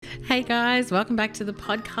Hey guys, welcome back to the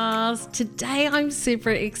podcast. Today I'm super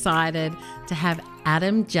excited to have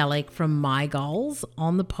Adam Jellick from My Goals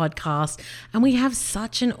on the podcast, and we have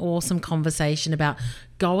such an awesome conversation about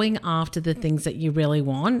going after the things that you really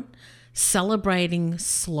want, celebrating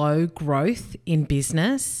slow growth in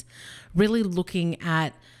business, really looking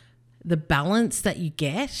at the balance that you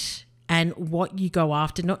get and what you go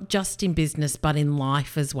after, not just in business, but in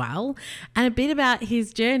life as well. And a bit about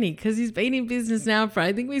his journey, because he's been in business now for,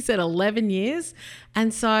 I think we said 11 years.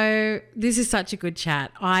 And so this is such a good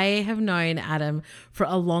chat. I have known Adam for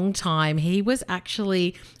a long time. He was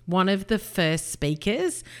actually one of the first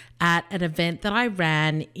speakers at an event that I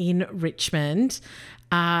ran in Richmond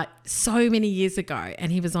so many years ago,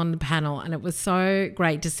 and he was on the panel, and it was so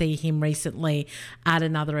great to see him recently at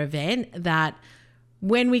another event that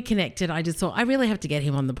when we connected, I just thought, I really have to get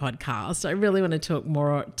him on the podcast. I really want to talk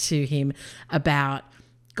more to him about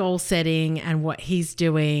goal setting and what he's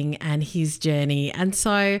doing and his journey. And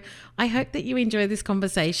so I hope that you enjoy this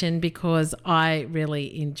conversation because I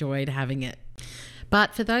really enjoyed having it.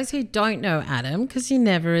 But for those who don't know Adam, because you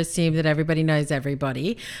never assume that everybody knows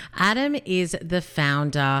everybody, Adam is the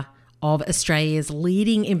founder of Australia's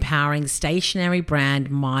leading empowering stationery brand,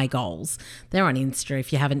 My Goals. They're on Insta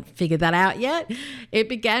if you haven't figured that out yet. It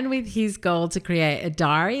began with his goal to create a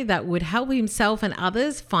diary that would help himself and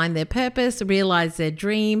others find their purpose, realize their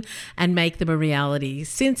dream, and make them a reality.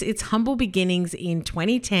 Since its humble beginnings in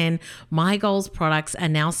 2010, My Goals products are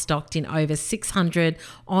now stocked in over 600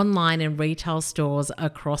 online and retail stores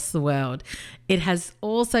across the world. It has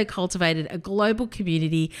also cultivated a global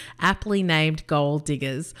community aptly named Goal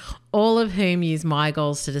Diggers, all of whom use My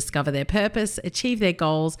Goals to discover their purpose, achieve their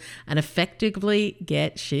goals, and effectively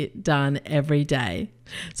get shit done every day.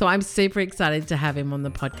 So I'm super excited to have him on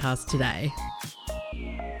the podcast today.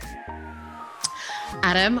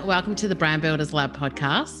 Adam, welcome to the Brand Builders Lab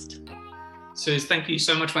podcast. Suze, thank you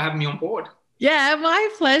so much for having me on board. Yeah, my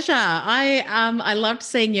pleasure. I loved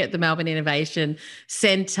seeing you at the Melbourne Innovation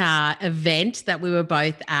Centre event that we were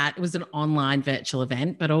both at. It was an online virtual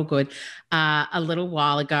event, but all good, a little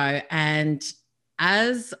while ago. And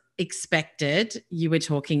as expected, you were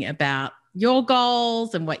talking about your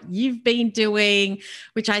goals and what you've been doing,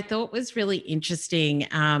 which I thought was really interesting.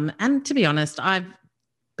 And to be honest, I've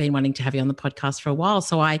been wanting to have you on the podcast for a while.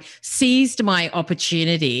 So I seized my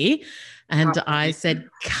opportunity and I said,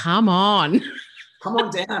 come on. Come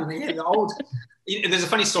on down. Yeah, there's a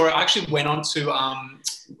funny story. I actually went on to,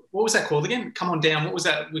 what was that called again? Come on down. What was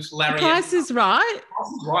that with Larry? Price is Right.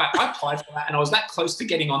 Price is Right. I applied for that and I was that close to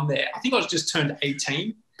getting on there. I think I was just turned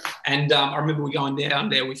 18. And I remember we going down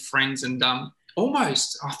there with friends and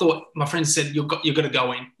almost, I thought my friends said, you've got to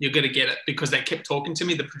go in. You've got to get it, because they kept talking to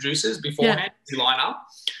me, the producers beforehand, to line up.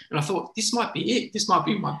 And I thought, this might be it. This might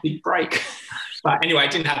be my big break. But anyway,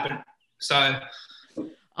 it didn't happen. So,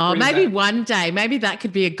 maybe one day, maybe that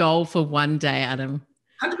could be a goal for one day, Adam.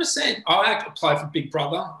 100%. I applied for Big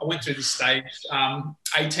Brother. I went through this stage,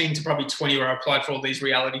 18 to probably 20, where I applied for all these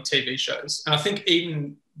reality TV shows. And I think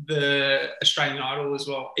even the Australian Idol as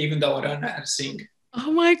well, even though I don't know how to sing.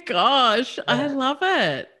 Oh my gosh, yeah. I love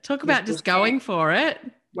it. Talk about just going for it.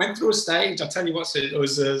 Went through a stage. I tell you what, it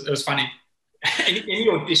was funny. Any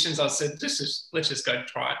auditions, I said, let's just go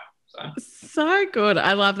try it. So good.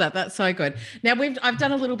 I love that. That's so good. Now I've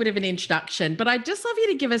done a little bit of an introduction, but I'd just love you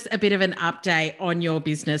to give us a bit of an update on your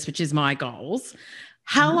business, which is My Goals.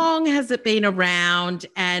 How long has it been around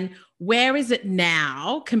and where is it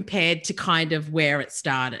now compared to kind of where it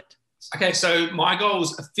started? Okay, so My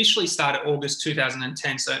Goals officially started August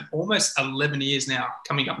 2010, so almost 11 years now,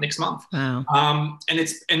 coming up next month. Wow. And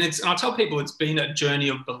I tell people it's been a journey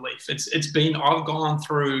of belief. I've gone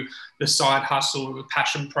through the side hustle, the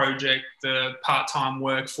passion project, the part-time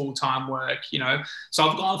work, full-time work, so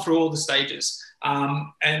I've gone through all the stages.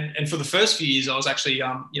 And for the first few years, I was actually,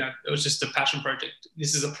 it was just a passion project.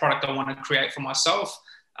 This is a product I want to create for myself.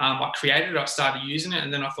 I created it, I started using it,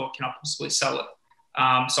 and then I thought, can I possibly sell it?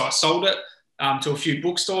 So I sold it to a few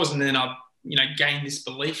bookstores, and then I, gained this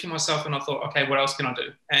belief in myself, and I thought, okay, what else can I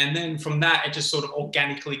do? And then from that, it just sort of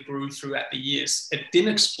organically grew throughout the years. It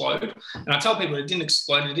didn't explode, and I tell people it didn't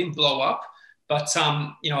explode, it didn't blow up, but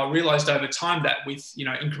I realized over time that with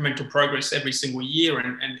incremental progress every single year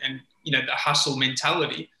and the hustle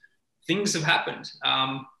mentality, things have happened.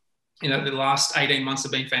 The last 18 months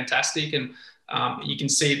have been fantastic, and you can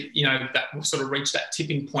see that we've sort of reached that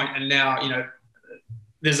tipping point, and now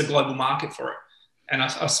there's a global market for it. And I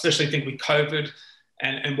especially think with COVID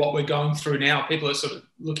and what we're going through now, people are sort of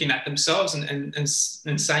looking at themselves and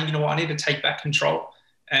saying, I need to take back control.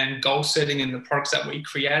 And goal setting and the products that we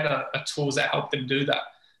create are tools that help them do that.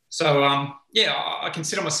 So yeah, I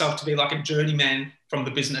consider myself to be like a journeyman from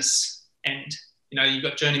the business end. You've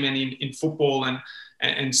got journeymen in football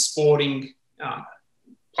and sporting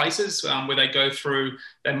places where they go through.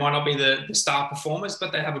 They might not be the star performers,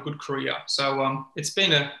 but they have a good career. So it's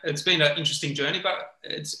been an interesting journey, but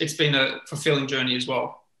it's been a fulfilling journey as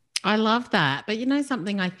well. I love that. But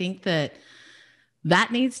something, I think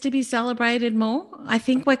that needs to be celebrated more. I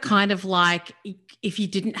think we're kind of like, if you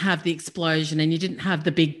didn't have the explosion and you didn't have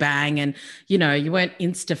the big bang and, you weren't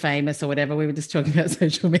Insta famous or whatever, we were just talking about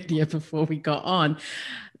social media before we got on,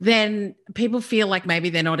 then people feel like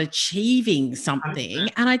maybe they're not achieving something.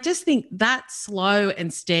 100%. And I just think that slow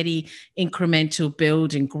and steady incremental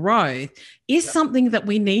build and growth is something that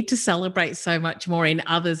we need to celebrate so much more in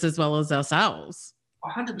others as well as ourselves.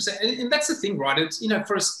 100%. And that's the thing, right? It's,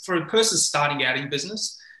 for a person starting out in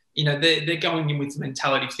business, they're going in with the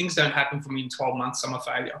mentality, if things don't happen for me in 12 months, I'm a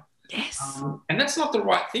failure. Yes. And that's not the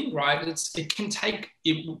right thing, right? It can take,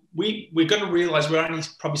 we're going to realize we're only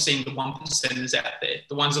probably seeing the 1%ers out there,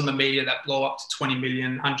 the ones on the media that blow up to 20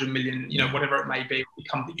 million, 100 million, whatever it may be,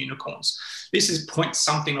 become the unicorns. This is point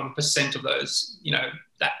something of a percent of those,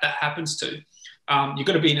 that happens to. You've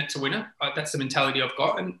got to be in it to win it. That's the mentality I've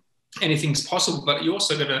got. And anything's possible, but you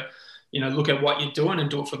also got to, look at what you're doing and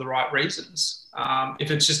do it for the right reasons.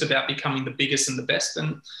 If it's just about becoming the biggest and the best,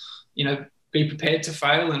 then, be prepared to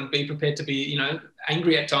fail and be prepared to be,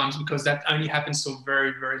 angry at times, because that only happens to a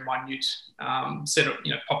very, very minute set of,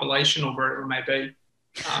 population or wherever it may be.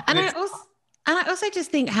 And I also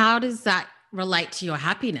just think, how does that relate to your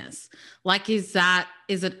happiness? Like, is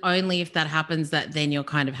it only if that happens that then you're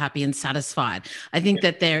kind of happy and satisfied? I think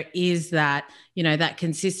that there is that, that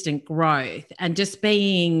consistent growth, and just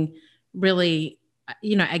being really,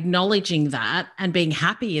 acknowledging that and being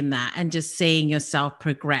happy in that and just seeing yourself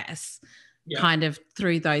progress kind of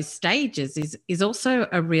through those stages is also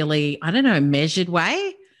a really, measured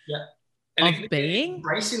way of being.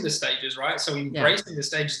 Embracing the stages, right? So embracing the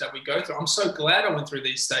stages that we go through. I'm so glad I went through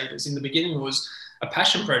these stages. In the beginning, it was a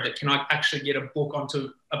passion project. Can I actually get a book onto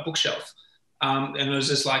a bookshelf? And it was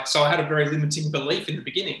just like, so I had a very limiting belief in the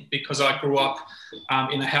beginning, because I grew up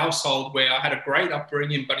in a household where I had a great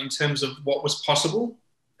upbringing, but in terms of what was possible,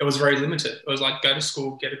 it was very limited. It was like, go to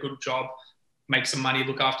school, get a good job, make some money,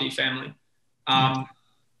 look after your family.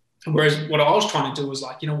 Whereas what I was trying to do was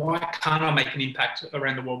like, why can't I make an impact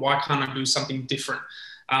around the world? Why can't I do something different?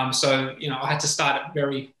 So, I had to start at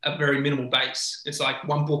a very minimal base. It's like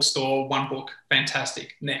one bookstore, one book,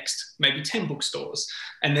 fantastic. Next, maybe 10 bookstores,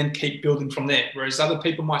 and then keep building from there. Whereas other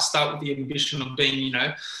people might start with the ambition of being,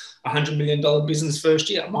 $100 million business first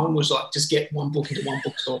year. Mine was like, just get one book into one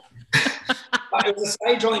bookstore. But it was a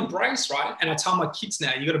stage I embrace, right? And I tell my kids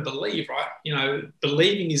now, you got to believe, right?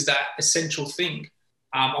 Believing is that essential thing.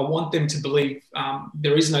 I want them to believe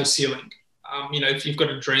there is no ceiling. If you've got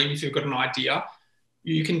a dream, if you've got an idea,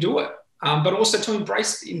 you can do it. But also to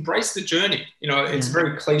embrace the journey. It's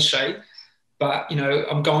very cliche, but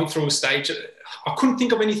I'm going through a stage. I couldn't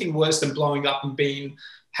think of anything worse than blowing up and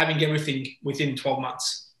having everything within 12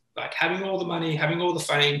 months, like having all the money, having all the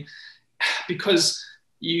fame, because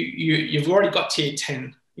you've already got tier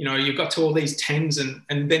 10. You've got to all these tens, and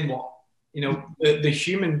then what? The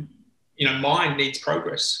human mind needs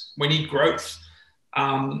progress. We need growth.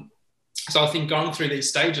 So I think going through these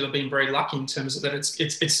stages, I've been very lucky in terms of that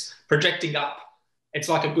it's projecting up. It's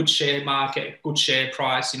like a good share market, good share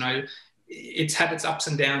price. It's had its ups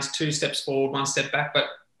and downs, 2 steps forward, 1 step back, but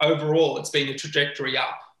overall it's been a trajectory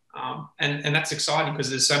up. And that's exciting,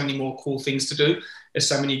 because there's so many more cool things to do. There's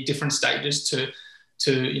so many different stages to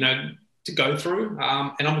go through.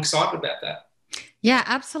 And I'm excited about that. Yeah,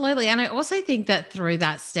 absolutely. And I also think that through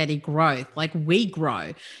that steady growth, like we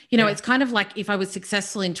grow, it's kind of like if I was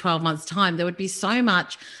successful in 12 months' time, there would be so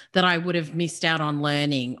much that I would have missed out on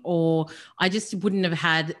learning, or I just wouldn't have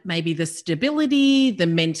had maybe the stability, the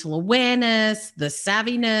mental awareness, the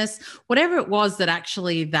savviness, whatever it was that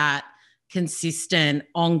actually that consistent,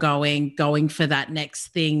 ongoing, going for that next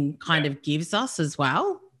thing kind of gives us as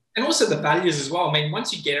well. And also the values as well. I mean,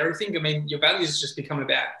 once you get everything, your values just become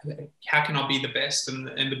about how can I be the best and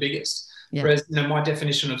the biggest. Yeah. Whereas, my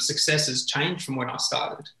definition of success has changed from when I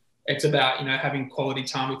started. It's about, having quality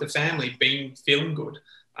time with the family, feeling good,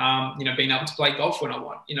 being able to play golf when I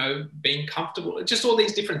want, being comfortable. Just all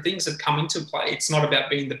these different things that come into play. It's not about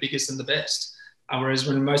being the biggest and the best. Whereas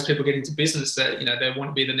when most people get into business, they want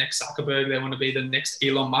to be the next Zuckerberg, they want to be the next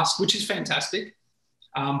Elon Musk, which is fantastic.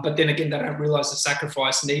 But then again, they don't realize the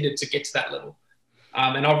sacrifice needed to get to that level.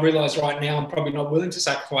 And I've realized right now I'm probably not willing to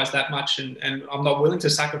sacrifice that much. And I'm not willing to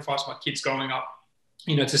sacrifice my kids growing up,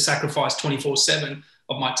 to sacrifice 24/7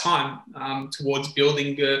 my time towards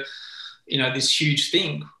building this huge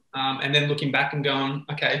thing, and then looking back and going,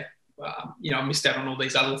 okay, I missed out on all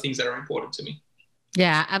these other things that are important to me.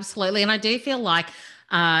 Yeah, absolutely. And I do feel like,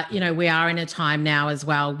 we are in a time now as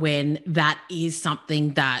well when that is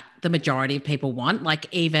something that the majority of people want. Like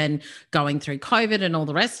even going through COVID and all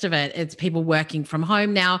the rest of it, it's people working from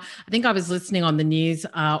home now. I think I was listening on the news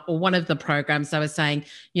or one of the programs, they were saying,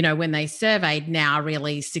 when they surveyed now,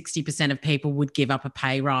 really 60% of people would give up a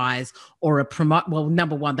pay rise or a promote. Well,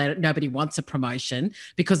 number one, nobody wants a promotion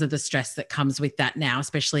because of the stress that comes with that now,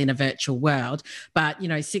 especially in a virtual world. But,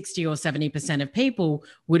 60 or 70% of people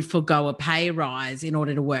would forgo a pay rise in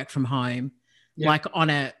order to work from home. Yeah. Like on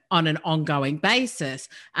an ongoing basis.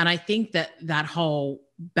 And I think that whole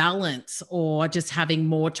balance or just having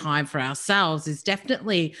more time for ourselves is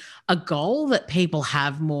definitely a goal that people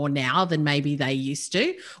have more now than maybe they used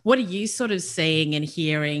to. What are you sort of seeing and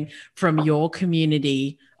hearing from your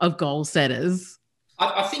community of goal setters?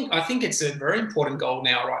 I think it's a very important goal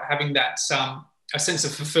now, right? Having that a sense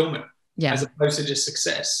of fulfillment. Yeah. As opposed to just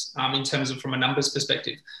success in terms of from a numbers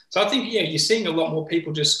perspective. So I think, you're seeing a lot more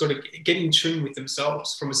people just got to get in tune with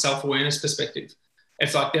themselves from a self-awareness perspective.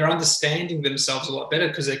 It's like they're understanding themselves a lot better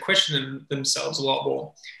because they're questioning themselves a lot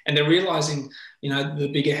more. And they're realizing, the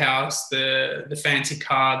bigger house, the fancy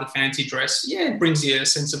car, the fancy dress, it brings you a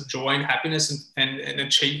sense of joy and happiness and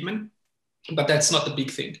achievement. But that's not the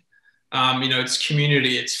big thing. It's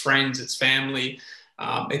community, it's friends, it's family.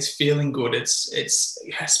 It's feeling good. It's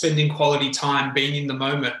spending quality time, being in the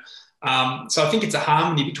moment. So I think it's a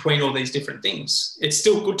harmony between all these different things. It's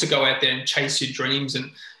still good to go out there and chase your dreams and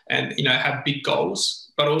have big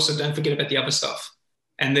goals, but also don't forget about the other stuff.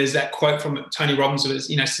 And there's that quote from Tony Robbins was,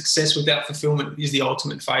 success without fulfillment is the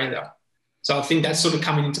ultimate failure. So I think that's sort of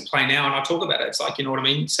coming into play now. And I talk about it. It's like, you know what I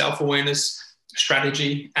mean? Self-awareness,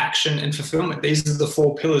 strategy, action, and fulfillment. These are the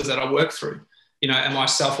 4 pillars that I work through. Am I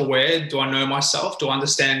self-aware? Do I know myself? Do I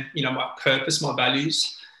understand, my purpose, my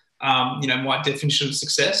values, my definition of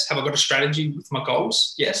success? Have I got a strategy with my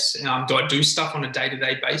goals? Yes. Do I do stuff on a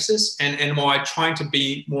day-to-day basis? And am I trying to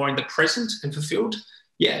be more in the present and fulfilled?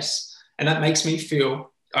 Yes. And that makes me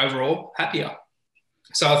feel overall happier.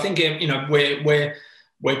 So I think,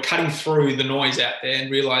 we're cutting through the noise out there and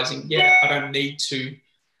realizing, I don't need to,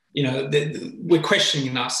 we're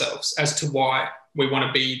questioning ourselves as to why we want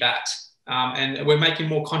to be that. And we're making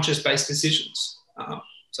more conscious-based decisions.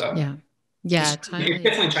 Totally. It's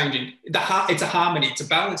definitely changing. It's a harmony. It's a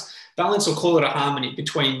balance, or call it a harmony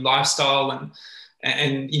between lifestyle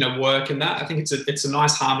and work and that. I think it's a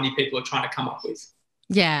nice harmony people are trying to come up with.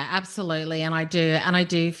 Yeah, absolutely. And I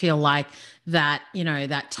do feel like that,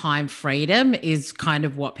 that time freedom is kind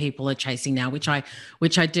of what people are chasing now, which I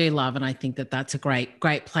do love. And I think that that's a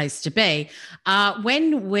great place to be.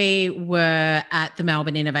 When we were at the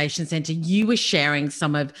Melbourne Innovation Centre, you were sharing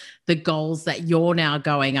some of the goals that you're now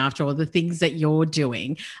going after or the things that you're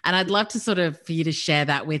doing. And I'd love to for you to share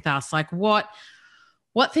that with us. Like what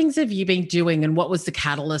things have you been doing and what was the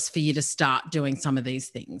catalyst for you to start doing some of these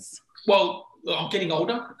things? Well, I'm getting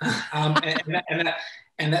older, and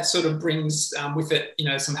that sort of brings with it,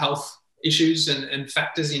 some health issues and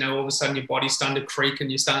factors. All of a sudden your body's starting to creak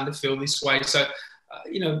and you're starting to feel this way. So,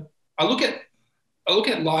 I look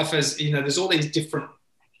at life as there's all these different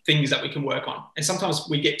things that we can work on, and sometimes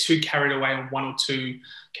we get too carried away on one or two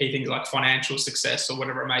key things like financial success or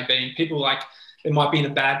whatever it may be. And people they might be in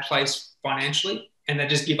a bad place financially and they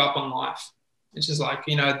just give up on life. It's just like,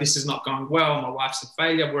 this is not going well, my life's a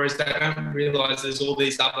failure, whereas they don't realise there's all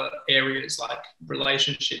these other areas like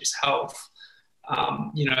relationships, health,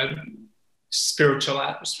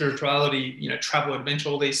 spirituality, travel, adventure,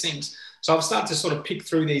 all these things. So I've started to sort of pick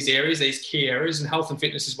through these areas, these key areas, and health and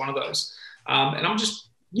fitness is one of those. And I'm just,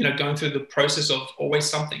 going through the process of always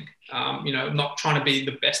something, not trying to be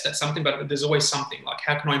the best at something, but there's always something. Like,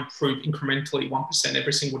 how can I improve incrementally 1%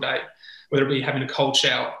 every single day, whether it be having a cold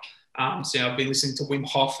shower. So I've been listening to Wim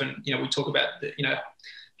Hof, and we talk about the,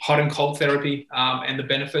 hot and cold therapy and the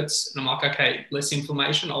benefits. And I'm like, okay, less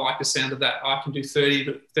inflammation. I like the sound of that. I can do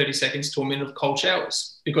 30 seconds to a minute of cold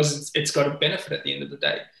showers because it's got a benefit at the end of the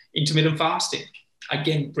day. Intermittent fasting,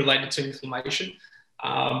 again, related to inflammation.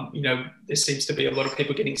 There seems to be a lot of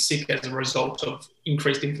people getting sick as a result of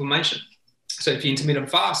increased inflammation. So if you intermittent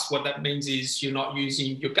fast, what that means is you're not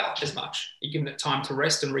using your gut as much. You're giving it time to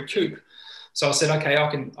rest and recoup. So I said, okay,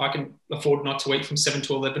 I can afford not to eat from 7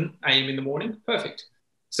 to 11 a.m. in the morning. Perfect.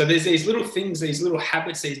 So there's these little things, these little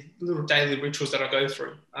habits, these little daily rituals that I go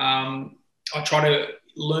through. I try to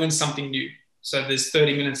learn something new. So there's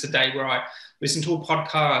 30 minutes a day where I listen to a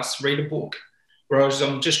podcast, read a book, whereas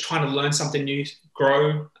I'm just trying to learn something new,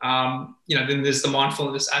 grow. Then there's the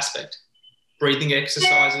mindfulness aspect, breathing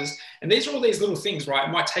exercises. And these are all these little things, right?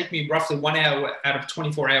 It might take me roughly 1 hour out of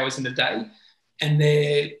 24 hours in a day, and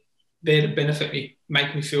they're there to benefit me,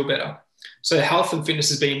 make me feel better. So health and fitness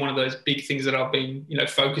has been one of those big things that I've been,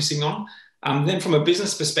 focusing on. Then from a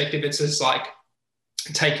business perspective, it's just like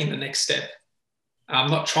taking the next step. I'm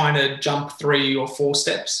not trying to jump 3 or 4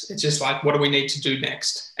 steps. It's just like, what do we need to do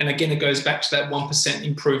next? And again, it goes back to that 1%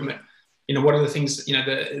 improvement. What are the things,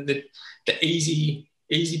 the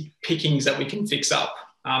easy pickings that we can fix up?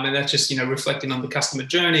 And that's just, reflecting on the customer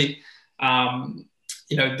journey,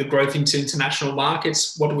 the growth into international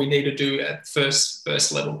markets. What do we need to do at first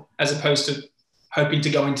level, as opposed to hoping to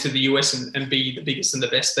go into the US and be the biggest and the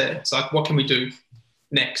best there? It's like, what can we do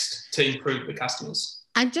next to improve the customers?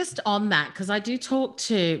 And just on that, because I do talk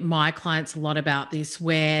to my clients a lot about this,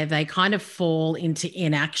 where they kind of fall into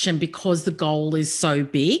inaction because the goal is so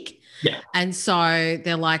big. Yeah. And so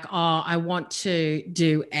they're like, oh, I want to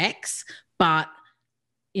do X, but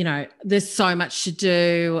there's so much to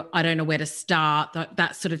do. I don't know where to start,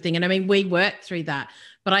 that sort of thing. And I mean, we work through that.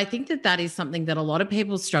 But I think that is something that a lot of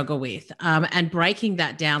people struggle with. And breaking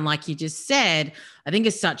that down, like you just said, I think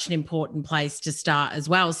is such an important place to start as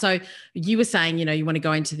well. So you were saying, you want to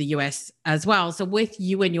go into the US as well. So with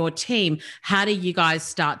you and your team, how do you guys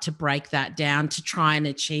start to break that down to try and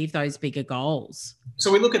achieve those bigger goals?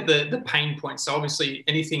 So we look at the pain points. So obviously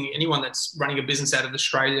anyone that's running a business out of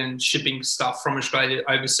Australia and shipping stuff from Australia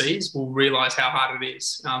overseas will realise how hard it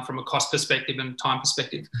is from a cost perspective and time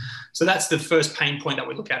perspective. So that's the first pain point that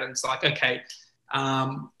we look at. And it's like, okay,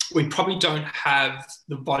 we probably don't have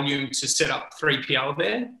the volume to set up 3PL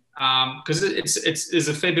there, because there's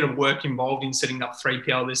a fair bit of work involved in setting up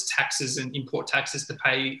 3PL. There's taxes and import taxes to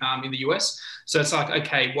pay in the US. So it's like,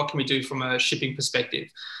 okay, what can we do from a shipping perspective?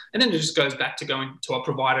 And then it just goes back to going to our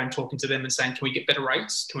provider and talking to them and saying, can we get better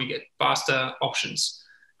rates? Can we get faster options?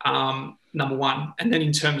 Number one. And then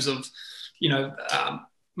in terms of,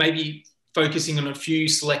 maybe focusing on a few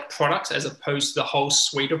select products as opposed to the whole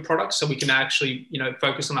suite of products, so we can actually,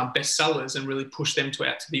 focus on our best sellers and really push them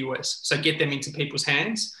out to the US. So get them into people's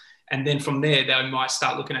hands. And then from there, they might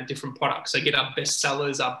start looking at different products. So get our best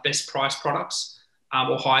sellers, our best price products,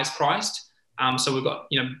 or highest priced. So we've got,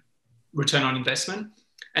 return on investment.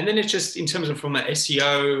 And then it's just in terms of from an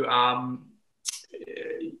SEO,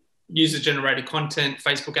 user-generated content,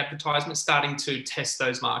 Facebook advertisement, starting to test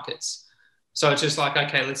those markets. So it's just like,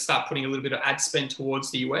 okay, let's start putting a little bit of ad spend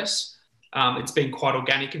towards the US. It's been quite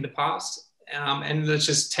organic in the past. And let's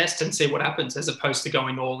just test and see what happens, as opposed to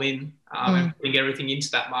going all in and putting everything into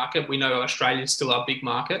that market. We know Australia is still our big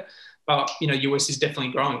market, but, US is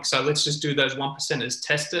definitely growing. So let's just do those 1%ers,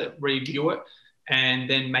 test it, review it, and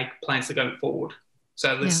then make plans to go forward.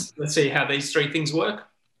 So let's see how these 3 things work.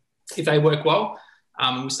 If they work well,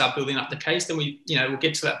 and we start building up the case, then we'll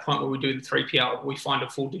get to that point where we do the 3PL, we find a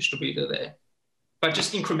full distributor there. But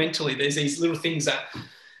just incrementally, there's these little things that,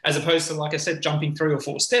 as opposed to, like I said, jumping 3 or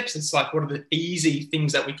 4 steps, it's like, what are the easy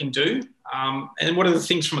things that we can do? And what are the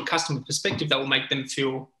things from a customer perspective that will make them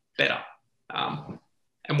feel better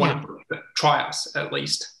and want to try us at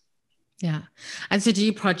least? Yeah. And so do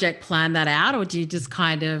you project plan that out, or do you just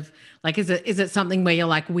kind of like, is it something where you're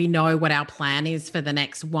like, we know what our plan is for the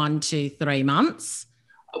next 1, 2, 3 months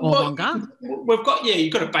or longer? We've got,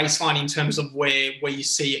 you've got a baseline in terms of where you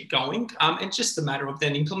see it going. And just a matter of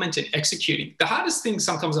then implementing, executing. The hardest thing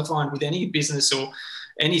sometimes I find with any business or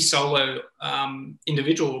any solo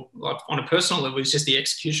individual, like on a personal level, is just the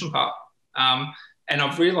execution part. And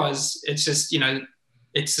I've realized it's just,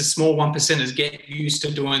 it's the small 1%ers get used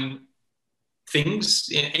to doing things,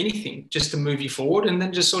 anything, just to move you forward, and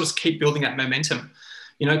then just sort of keep building that momentum.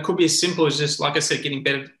 It could be as simple as just, like I said, getting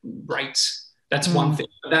better rates. That's one thing.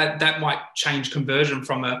 That might change conversion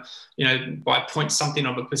from by point something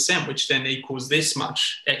of a percent, which then equals this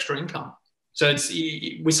much extra income. So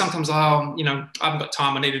we sometimes, I haven't got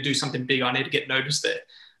time, I need to do something big, I need to get noticed there.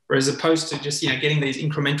 Whereas opposed to just, getting these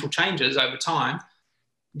incremental changes over time,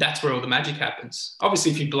 that's where all the magic happens.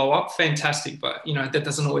 Obviously, if you blow up, fantastic, but, that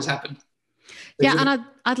doesn't always happen. Yeah, and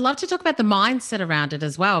I'd love to talk about the mindset around it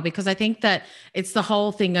as well, because I think that it's the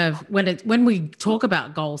whole thing of when we talk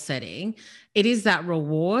about goal setting, it is that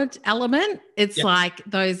reward element. It's like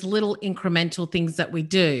those little incremental things that we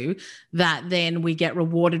do that then we get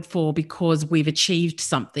rewarded for because we've achieved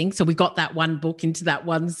something. So we got that one book into that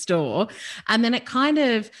one store, and then it kind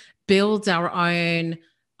of builds our own,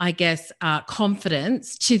 I guess,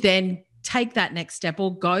 confidence to then take that next step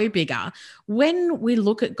or go bigger. When we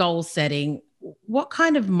look at goal setting, what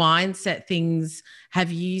kind of mindset things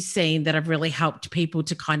have you seen that have really helped people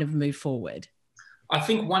to kind of move forward? I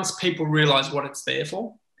think once people realize what it's there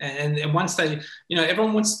for, and once they,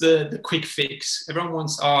 everyone wants the quick fix. Everyone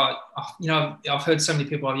wants, I've heard so many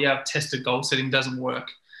people, I've tested goal setting, doesn't work.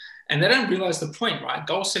 And they don't realize the point, right?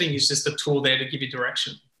 Goal setting is just a tool there to give you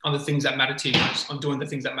direction on the things that matter to you most, on doing the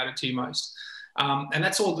things that matter to you most. And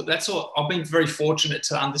that's all. I've been very fortunate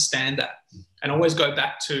to understand that, and always go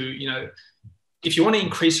back to, if you want to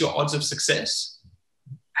increase your odds of success,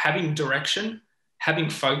 having direction, having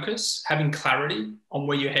focus, having clarity on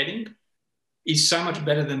where you're heading is so much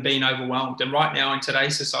better than being overwhelmed. And right now in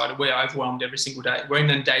today's society, we're overwhelmed every single day. We're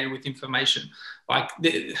inundated with information. Like,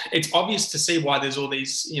 it's obvious to see why there's all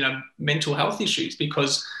these, mental health issues,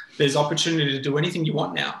 because there's opportunity to do anything you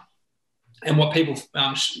want now. And what people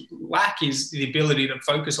lack is the ability to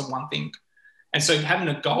focus on one thing. And so having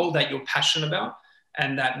a goal that you're passionate about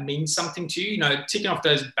and that means something to you, ticking off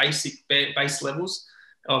those base levels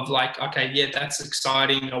of like, okay, yeah, that's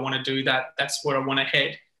exciting. I want to do that. That's where I want to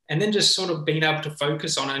head. And then just sort of being able to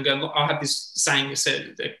focus on it and go, I have this saying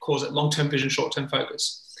that calls it long-term vision, short-term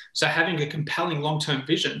focus. So having a compelling long-term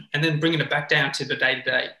vision and then bringing it back down to the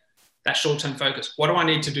day-to-day, that short-term focus. What do I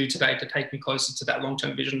need to do today to take me closer to that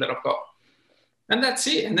long-term vision that I've got? And that's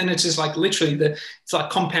it. And then it's just like literally it's like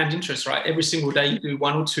compound interest, right? Every single day you do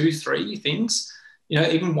 1 or 2, 3 things,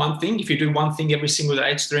 even one thing. If you do one thing every single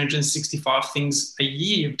day, it's 365 things a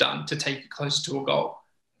year you've done to take you closer to a goal.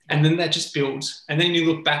 And then that just builds. And then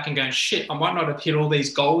you look back and go, shit, I might not have hit all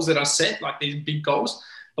these goals that I set, like these big goals,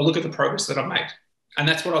 but look at the progress that I've made. And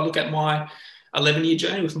that's what I look at my 11-year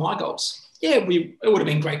journey with my goals. Yeah, it would have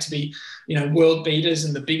been great to be, world beaters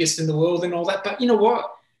and the biggest in the world and all that. But you know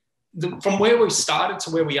what? From where we started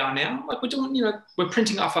to where we are now, like we're doing, we're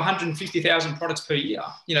printing off 150,000 products per year.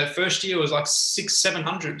 First year was like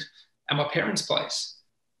 600-700 at my parents' place.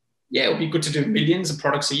 Yeah, it would be good to do millions of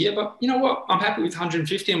products a year, but you know what? I'm happy with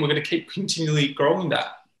 150 and we're going to keep continually growing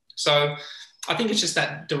that. So I think it's just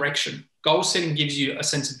that direction. Goal setting gives you a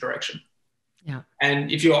sense of direction. Yeah. And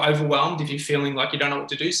if you're overwhelmed, if you're feeling like you don't know what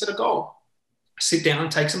to do, set a goal. Sit down,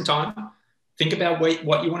 take some time, think about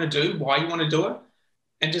what you want to do, why you want to do it,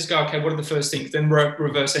 and just go, okay, what are the first things? Then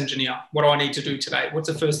reverse engineer. What do I need to do today? What's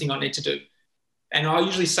the first thing I need to do? And I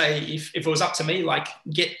usually say, if it was up to me, like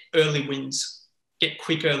get early wins. Get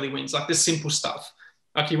quick early wins, like the simple stuff.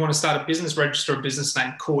 Like you want to start a business, register a business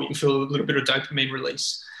name, cool, you feel a little bit of dopamine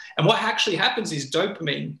release. And what actually happens is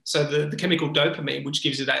dopamine, so the chemical dopamine, which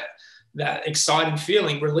gives you that exciting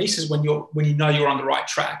feeling, releases when you know you're on the right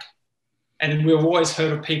track. And we've always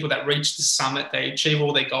heard of people that reach the summit, they achieve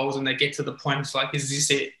all their goals and they get to the point, it's like, is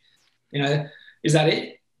this it? Is that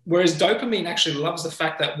it? Whereas dopamine actually loves the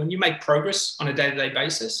fact that when you make progress on a day-to-day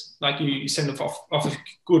basis, like you send off a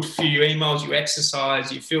good few emails, you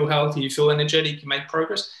exercise, you feel healthy, you feel energetic, you make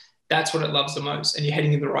progress, that's what it loves the most, and you're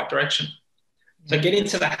heading in the right direction. So get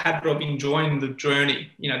into the habit of enjoying the journey,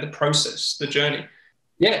 the process, the journey.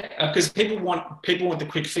 Yeah, because people want the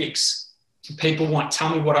quick fix. People want, tell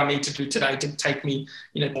me what I need to do today to take me,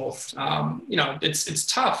 north. It's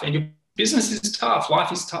tough, and your business is tough,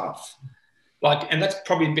 life is tough. And that's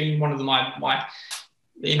probably been one of my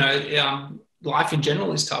life in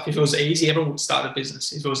general is tough. If it was easy, everyone would start a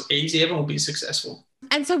business. If it was easy, everyone would be successful.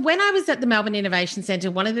 And so when I was at the Melbourne Innovation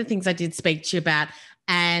Centre, one of the things I did speak to you about,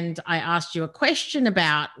 and I asked you a question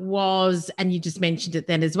about was, and you just mentioned it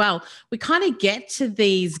then as well, we kind of get to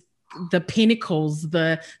the pinnacles,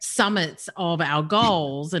 the summits of our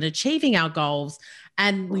goals and achieving our goals.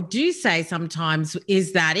 And we do say sometimes,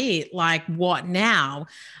 is that it? Like, what now?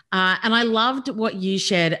 And I loved what you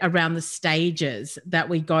shared around the stages that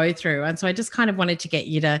we go through. And so I just kind of wanted to get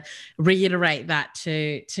you to reiterate that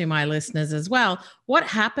to my listeners as well. What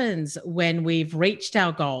happens when we've reached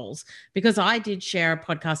our goals? Because I did share a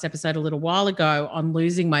podcast episode a little while ago on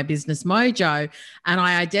losing my business mojo. And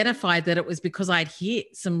I identified that it was because I'd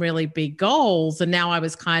hit some really big goals. And now I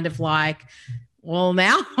was kind of like, well,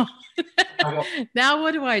 now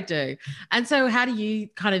what do I do? And so how do you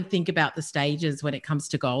kind of think about the stages when it comes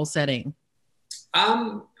to goal setting?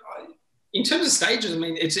 In terms of stages, I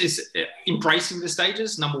mean, it's embracing the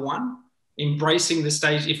stages, number one. Embracing the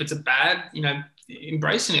stage, if it's a bad,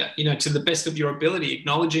 embracing it, to the best of your ability,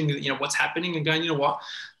 acknowledging, what's happening and going, what,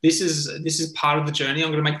 this is part of the journey.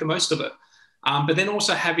 I'm going to make the most of it. But then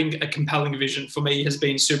also having a compelling vision for me has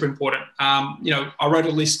been super important. I wrote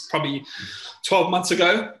a list probably 12 months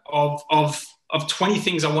ago of 20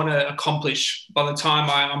 things I want to accomplish by the time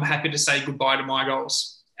I'm happy to say goodbye to my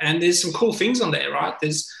goals. And there's some cool things on there, right?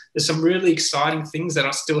 There's some really exciting things that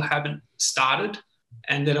I still haven't started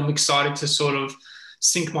and that I'm excited to sort of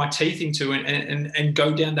sink my teeth into and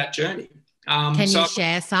go down that journey. Can you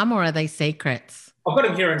share some, or are they secrets? I've got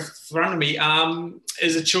them here in front of me.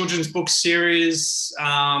 There's a children's book series.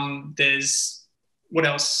 There's what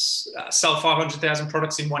else? Sell 500,000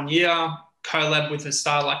 products in 1 year. Collab with a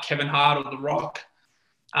star like Kevin Hart or The Rock.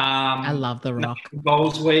 I love The Rock.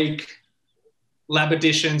 Goals Week, Lab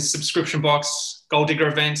Editions, subscription box, Gold Digger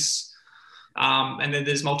events, and then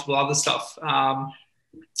there's multiple other stuff.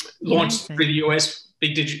 Launched through the US,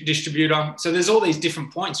 big distributor. So there's all these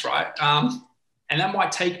different points, right? And that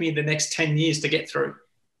might take me the next 10 years to get through,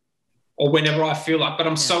 or whenever I feel like. But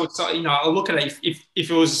I'm so excited. You know, I look at it.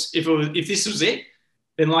 If this was it,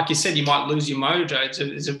 then like you said, you might lose your mojo.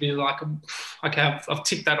 It'd be like, okay, I've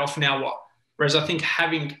ticked that off now. What? Whereas I think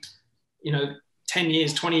having, 10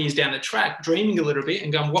 years, 20 years down the track, dreaming a little bit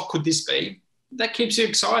and going, what could this be? That keeps you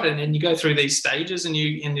excited, and you go through these stages, and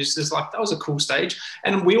it's just like, that was a cool stage.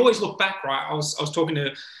 And we always look back, right? I was talking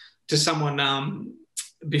to someone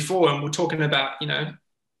before, and we're talking about,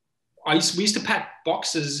 we used to pack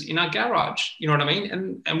boxes in our garage, you know what I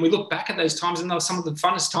mean? And we look back at those times, and they were some of the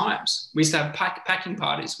funnest times. We used to have packing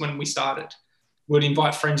parties when we started. We'd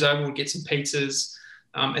invite friends over, we'd get some pizzas,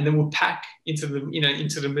 and then we'd pack into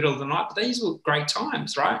the middle of the night. But these were great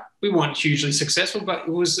times, right? We weren't hugely successful, but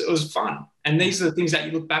it was fun. And these are the things that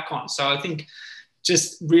you look back on. So I think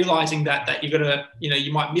just realizing that you got to,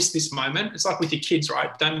 you might miss this moment. It's like with your kids,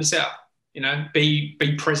 right? Don't miss out.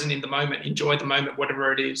 Be present in the moment, enjoy the moment,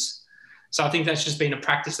 whatever it is. So I think that's just been a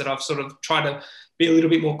practice that I've sort of tried to be a little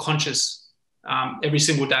bit more conscious every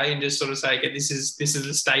single day, and just sort of say, okay, this is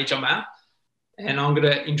the stage I'm at, and I'm going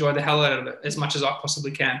to enjoy the hell out of it as much as I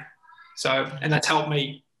possibly can. So, and that's helped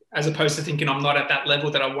me, as opposed to thinking I'm not at that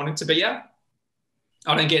level that I wanted to be at.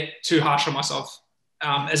 I don't get too harsh on myself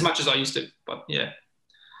as much as I used to, but yeah.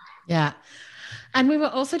 Yeah. And we were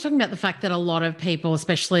also talking about the fact that a lot of people,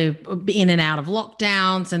 especially in and out of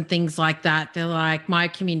lockdowns and things like that, they're like, my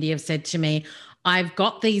community have said to me, I've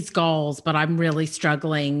got these goals, but I'm really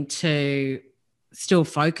struggling to still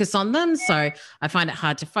focus on them. So I find it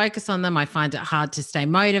hard to focus on them. I find it hard to stay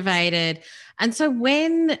motivated. And so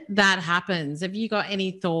when that happens, have you got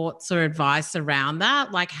any thoughts or advice around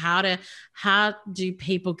that? Like how do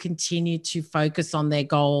people continue to focus on their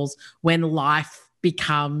goals when life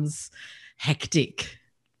becomes hectic?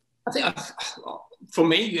 I think for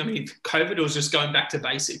me, COVID was just going back to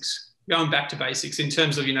basics in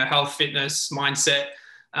terms of, health, fitness, mindset,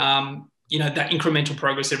 that incremental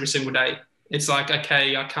progress every single day. It's like,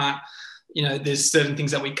 okay, I can't, there's certain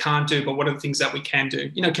things that we can't do, but what are the things that we can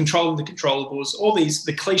do? Controlling the controllables, all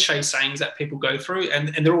the cliche sayings that people go through,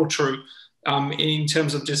 and they're all true in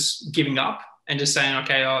terms of just giving up and just saying,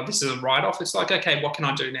 okay, this is a write-off. It's like, okay, what can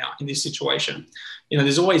I do now in this situation?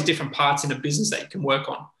 There's always different parts in a business that you can work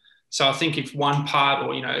on. So I think if one part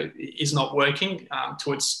is not working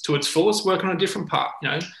to its fullest, work on a different part,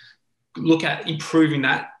 look at improving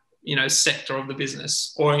that, sector of the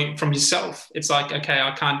business, or from yourself. It's like, okay,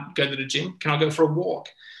 I can't go to the gym. Can I go for a walk?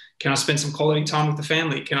 Can I spend some quality time with the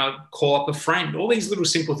family? Can I call up a friend? All these little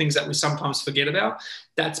simple things that we sometimes forget about.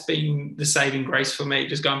 That's been the saving grace for me,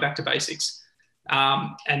 just going back to basics.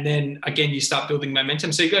 And then again, you start building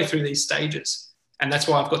momentum. So you go through these stages. And that's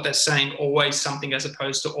why I've got that saying, always something as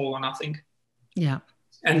opposed to all or nothing. Yeah.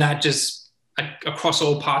 And that just, across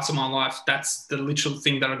all parts of my life, that's the literal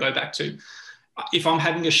thing that I go back to. If I'm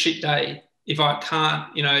having a shit day, if I can't,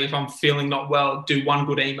 if I'm feeling not well, do one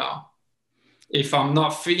good email. If I'm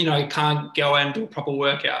not, can't go out and do a proper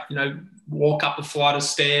workout, walk up a flight of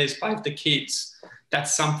stairs, play with the kids,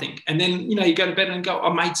 that's something. And then, you go to bed and go,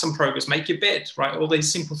 I made some progress, make your bed, right? All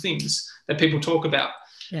these simple things that people talk about.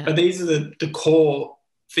 Yeah. But these are the core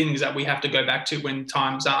things that we have to go back to when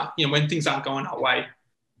times aren't, when things aren't going our way.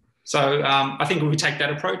 So I think if we take that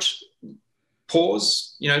approach,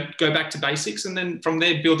 pause, go back to basics, and then from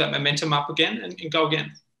there build that momentum up again and go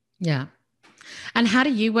again. Yeah. And how do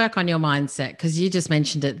you work on your mindset? Because you just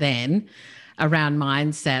mentioned it then around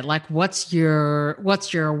mindset. Like what's your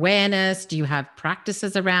awareness? Do you have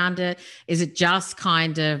practices around it? Is it just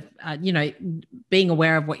kind of, being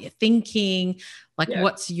aware of what you're thinking? Like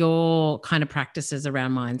what's your kind of practices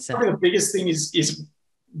around mindset? I think the biggest thing is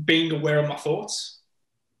being aware of my thoughts.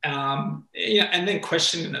 And then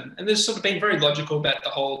questioning them, and there's sort of being very logical about the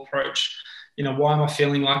whole approach. Why am I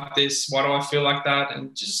feeling like this? Why do I feel like that?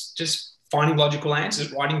 And just finding logical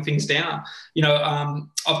answers, writing things down.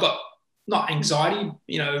 I've got not anxiety.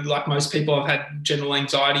 Like most people, I've had general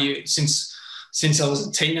anxiety since I was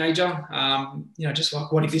a teenager. Just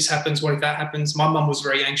like, what if this happens? What if that happens? My mum was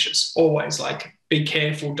very anxious, always like, be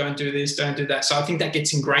careful, don't do this, don't do that. So I think that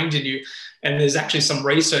gets ingrained in you. And there's actually some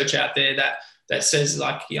research out there that says,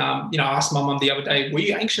 like, I asked my mum the other day, were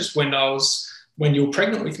you anxious when I was when you were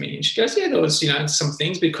pregnant with me? And she goes, yeah, there was, some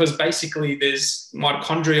things, because basically there's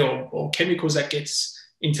mitochondria or chemicals that gets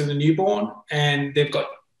into the newborn, and they've got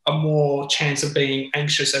a more chance of being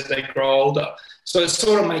anxious as they grow older. So it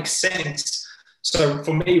sort of makes sense. So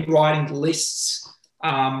for me, writing lists,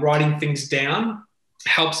 writing things down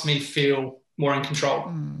helps me feel more in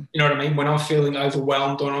control. You know what I mean? When I'm feeling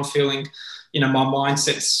overwhelmed, or I'm feeling, my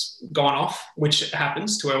mindset's gone off, which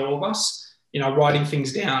happens to all of us, writing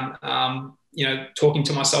things down, talking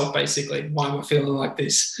to myself, basically, why am I feeling like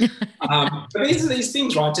this? But these are these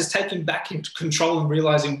things, right? Just taking back into control and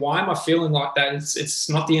realizing, why am I feeling like that? It's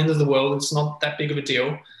not the end of the world. It's not that big of a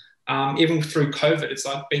deal. Even through COVID, it's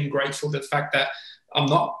like being grateful for the fact that I'm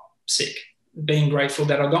not sick, being grateful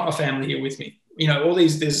that I've got my family here with me. All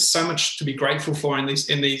these, there's so much to be grateful for in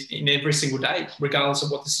every single day, regardless of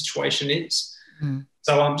what the situation is.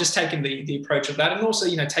 So I'm just taking the approach of that. And also,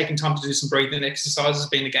 taking time to do some breathing exercises,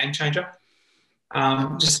 being a game changer.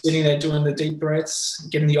 Just sitting there doing the deep breaths,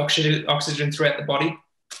 getting the oxygen throughout the body.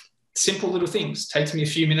 Simple little things. Takes me a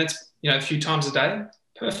few minutes, a few times a day.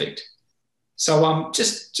 Perfect. So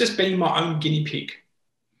just being my own guinea pig,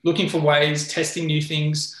 looking for ways, testing new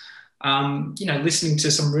things, listening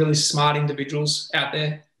to some really smart individuals out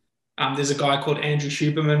there. There's a guy called Andrew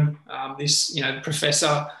Huberman, this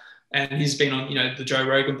professor, and he's been on the Joe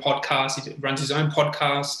Rogan podcast. He runs his own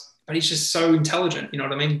podcast, but he's just so intelligent. You know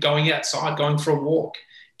what I mean? Going outside, going for a walk,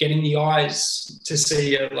 getting the eyes to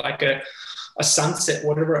see a sunset,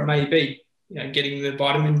 whatever it may be. Getting the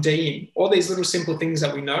vitamin D in. All these little simple things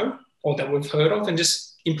that we know or that we've heard of, and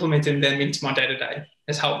just implementing them into my day-to-day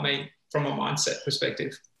has helped me from a mindset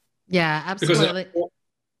perspective. Yeah, absolutely.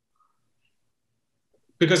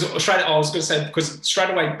 Because straight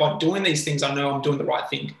away, by doing these things, I know I'm doing the right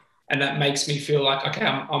thing. And that makes me feel like, okay,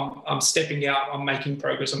 I'm stepping out, I'm making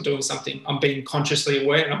progress, I'm doing something, I'm being consciously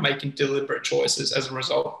aware, and I'm making deliberate choices as a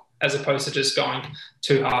result, as opposed to just going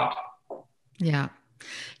too hard. Yeah.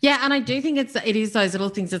 Yeah, and I do think it is those little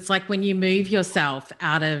things. It's like when you move yourself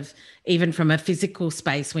out of, even from a physical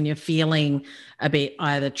space, when you're feeling a bit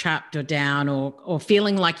either trapped or down or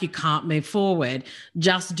feeling like you can't move forward,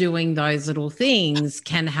 just doing those little things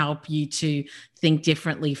can help you to think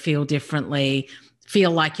differently, feel differently, feel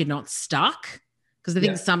like you're not stuck. Because I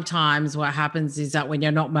think sometimes what happens is that when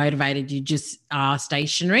you're not motivated, you just are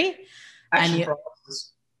stationary. Action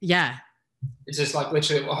paralysis. Yeah. It's just like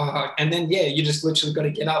literally, and then you just literally got to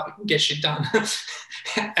get up and get shit done,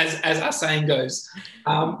 as our saying goes.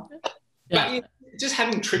 But just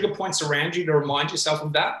having trigger points around you to remind yourself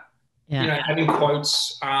of that. Yeah. Having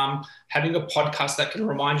quotes, having a podcast that can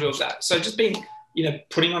remind you of that. So just being,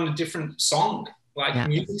 putting on a different song, like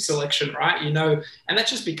music selection, right? And that's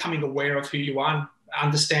just becoming aware of who you are,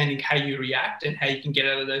 understanding how you react and how you can get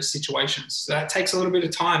out of those situations. So that takes a little bit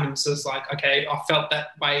of time. And so it's like, okay, I felt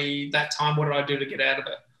that way that time. What did I do to get out of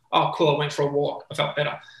it? Oh, cool. I went for a walk. I felt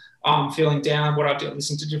better. I'm feeling down. What do I do?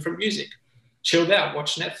 Listen to different music. Chilled out.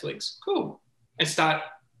 Watch Netflix. Cool. And start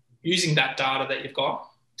using that data that you've got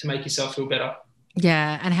to make yourself feel better.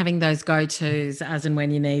 Yeah. And having those go-tos as and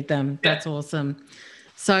when you need them. That's awesome.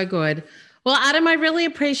 So good. Well, Adam, I really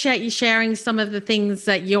appreciate you sharing some of the things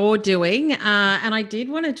that you're doing. And I did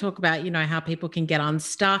want to talk about, how people can get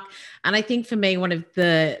unstuck. And I think for me, one of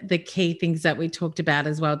the key things that we talked about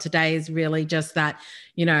as well today is really just that,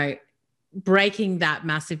 breaking that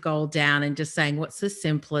massive goal down and just saying, what's the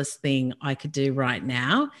simplest thing I could do right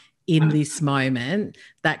now in this moment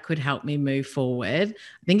that could help me move forward,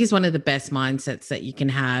 I think is one of the best mindsets that you can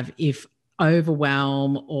have if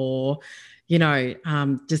overwhelm or,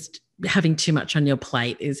 just having too much on your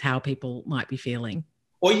plate is how people might be feeling.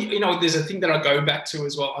 Or, there's a thing that I go back to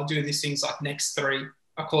as well. I do these things like next three.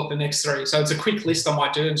 I call it the next three. So it's a quick list I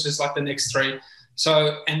might do. It's just like the next three.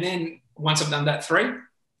 So, and then once I've done that three,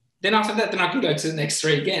 then after that, then I can go to the next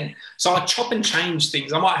three again. So I chop and change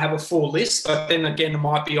things. I might have a full list, but then again, it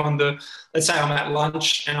might be on let's say I'm at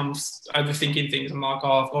lunch and I'm overthinking things. I'm like,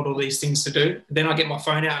 I've got all these things to do. Then I get my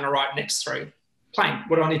phone out and I write next three. Plain.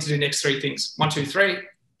 What do I need to do next three things? 1, 2, 3.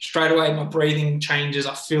 Straight away, my breathing changes.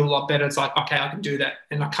 I feel a lot better. It's like, okay, I can do that.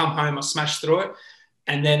 And I come home, I smash through it.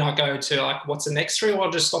 And then I go to like, what's the next three? Or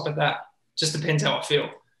I'll just stop at that. Just depends how I feel.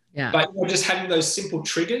 Yeah. But just having those simple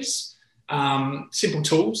triggers, simple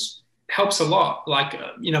tools helps a lot. Like,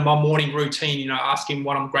 my morning routine, asking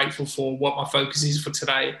what I'm grateful for, what my focus is for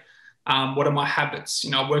today. What are my habits?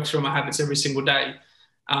 I work through my habits every single day.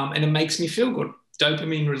 And it makes me feel good.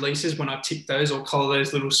 Dopamine releases when I tick those or color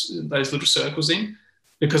those little circles in.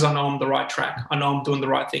 Because I know I'm on the right track. I know I'm doing the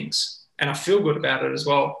right things. And I feel good about it as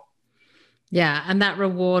well. Yeah, and that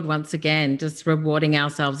reward, once again, just rewarding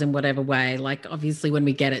ourselves in whatever way. Like, obviously, when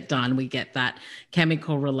we get it done, we get that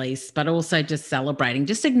chemical release, but also just celebrating,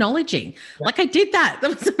 just acknowledging, Yeah. like, I did that. That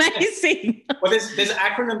was amazing. Well, there's an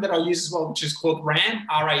acronym that I use as well, which is called RAM,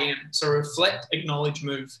 RAM. So reflect, acknowledge,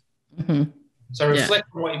 move. Mhm. So reflect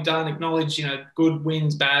on what you've done, acknowledge, good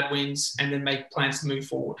wins, bad wins, and then make plans to move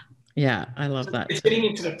forward. Yeah, I love that. It's getting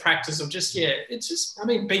into the practice of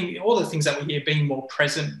being all the things that we hear, being more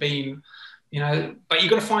present, being, but you've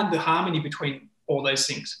got to find the harmony between all those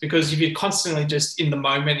things, because if you're constantly just in the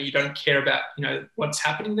moment and you don't care about, what's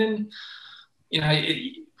happening, then,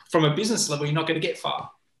 from a business level, you're not going to get far.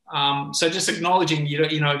 So just acknowledging,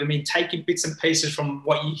 taking bits and pieces from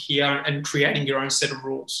what you hear and creating your own set of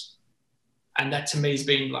rules. And that to me has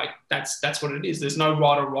been like, that's what it is. There's no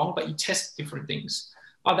right or wrong, but you test different things.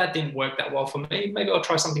 Oh, that didn't work that well for me. Maybe I'll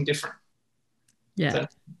try something different. Yeah.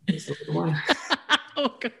 So,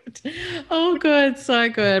 Oh, good. Oh, good. So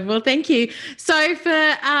good. Well, thank you. So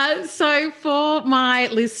for my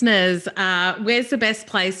listeners, where's the best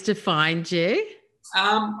place to find you?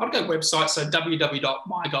 I'd go website, so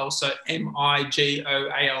www.mygoals, so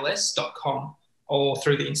migoals.com, or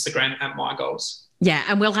through the Instagram at mygoals. Yeah,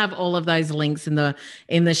 and we'll have all of those links in the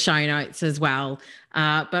show notes as well.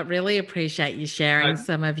 But really appreciate you sharing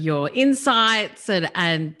some of your insights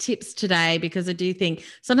and tips today, because I do think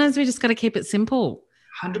sometimes we just got to keep it simple.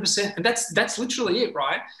 100%. And that's literally it,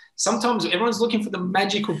 right? Sometimes everyone's looking for the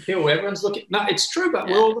magical pill. No, it's true, but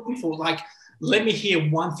we're all looking for, like, let me hear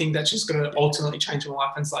one thing that's just going to ultimately change my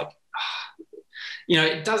life. And it's like,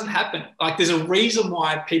 it doesn't happen. Like, there's a reason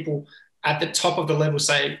why people at the top of the level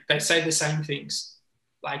say the same things.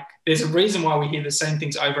 Like, there's a reason why we hear the same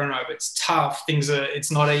things over and over. It's tough.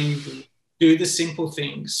 It's not easy. Do the simple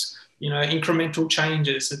things, incremental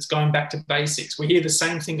changes. It's going back to basics. We hear the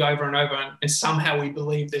same thing over and over, and somehow we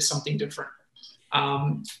believe there's something different.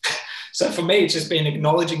 So for me, it's just been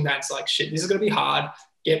acknowledging that. It's like, shit, this is going to be hard.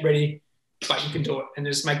 Get ready, but you can do it. And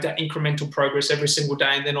just make that incremental progress every single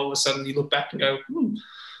day. And then all of a sudden you look back and go,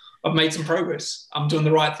 I've made some progress. I'm doing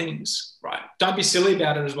the right things, right? Don't be silly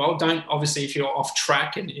about it as well. Don't, obviously, if you're off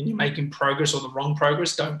track and you're making progress or the wrong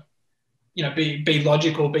progress, don't, be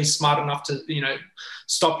logical, be smart enough to,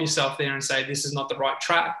 stop yourself there and say, this is not the right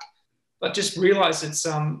track. But just realize it's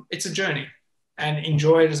a journey, and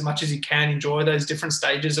enjoy it as much as you can. Enjoy those different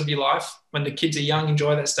stages of your life. When the kids are young,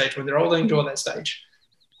 enjoy that stage. When they're older, enjoy that stage.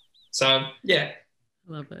 So, yeah.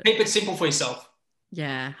 Love it. Keep it simple for yourself.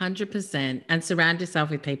 Yeah, 100%. And surround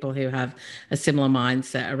yourself with people who have a similar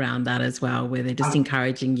mindset around that as well, where they're just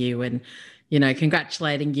encouraging you and,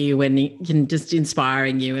 congratulating you and just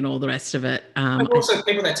inspiring you and all the rest of it. And also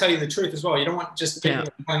people that tell you the truth as well. You don't want just people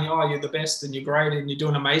telling you, you're the best and you're great and you're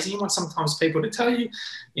doing amazing. You want sometimes people to tell you,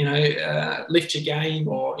 lift your game,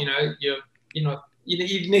 or, you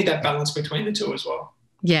need that balance between the two as well.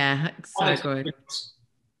 Yeah, so good.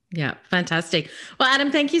 Yeah, fantastic. Well, Adam,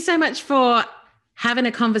 thank you so much for having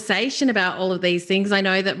a conversation about all of these things. I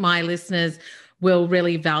know that my listeners will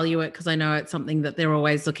really value it, because I know it's something that they're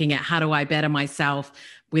always looking at. How do I better myself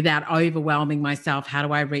without overwhelming myself? How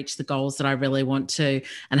do I reach the goals that I really want to?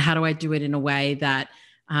 And how do I do it in a way that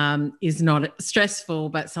is not stressful,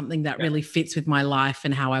 but something that really fits with my life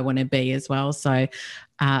and how I want to be as well? So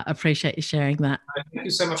appreciate you sharing that. Thank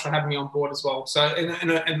you so much for having me on board as well. So,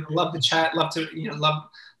 and love the chat, love to, love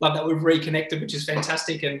that we've reconnected, which is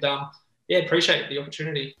fantastic. And appreciate the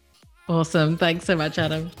opportunity. Awesome. Thanks so much,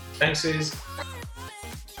 Adam. Thanks, Suze.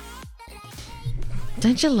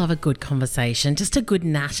 Don't you love a good conversation? Just a good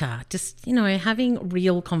natter. Just, having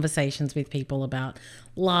real conversations with people about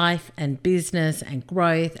life and business and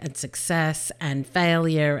growth and success and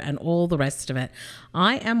failure and all the rest of it.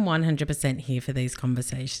 I am 100% here for these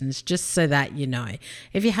conversations, just so that you know,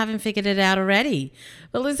 if you haven't figured it out already.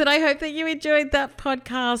 But listen, I hope that you enjoyed that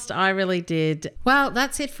podcast. I really did. Well,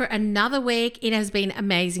 that's it for another week. It has been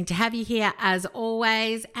amazing to have you here as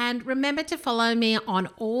always. And remember to follow me on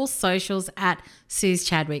all socials at Suze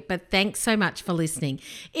Chadwick. But thanks so much for listening.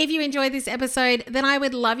 If you enjoyed this episode, then I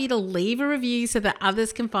would love you to leave a review so that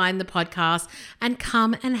others can find the podcast and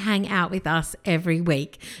come and hang out with us every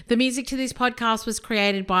week. The music to this podcast was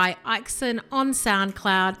created by Ixon on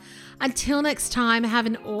SoundCloud. Until next time, have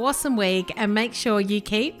an awesome week and make sure you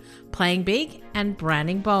keep playing big and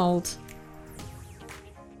branding bold.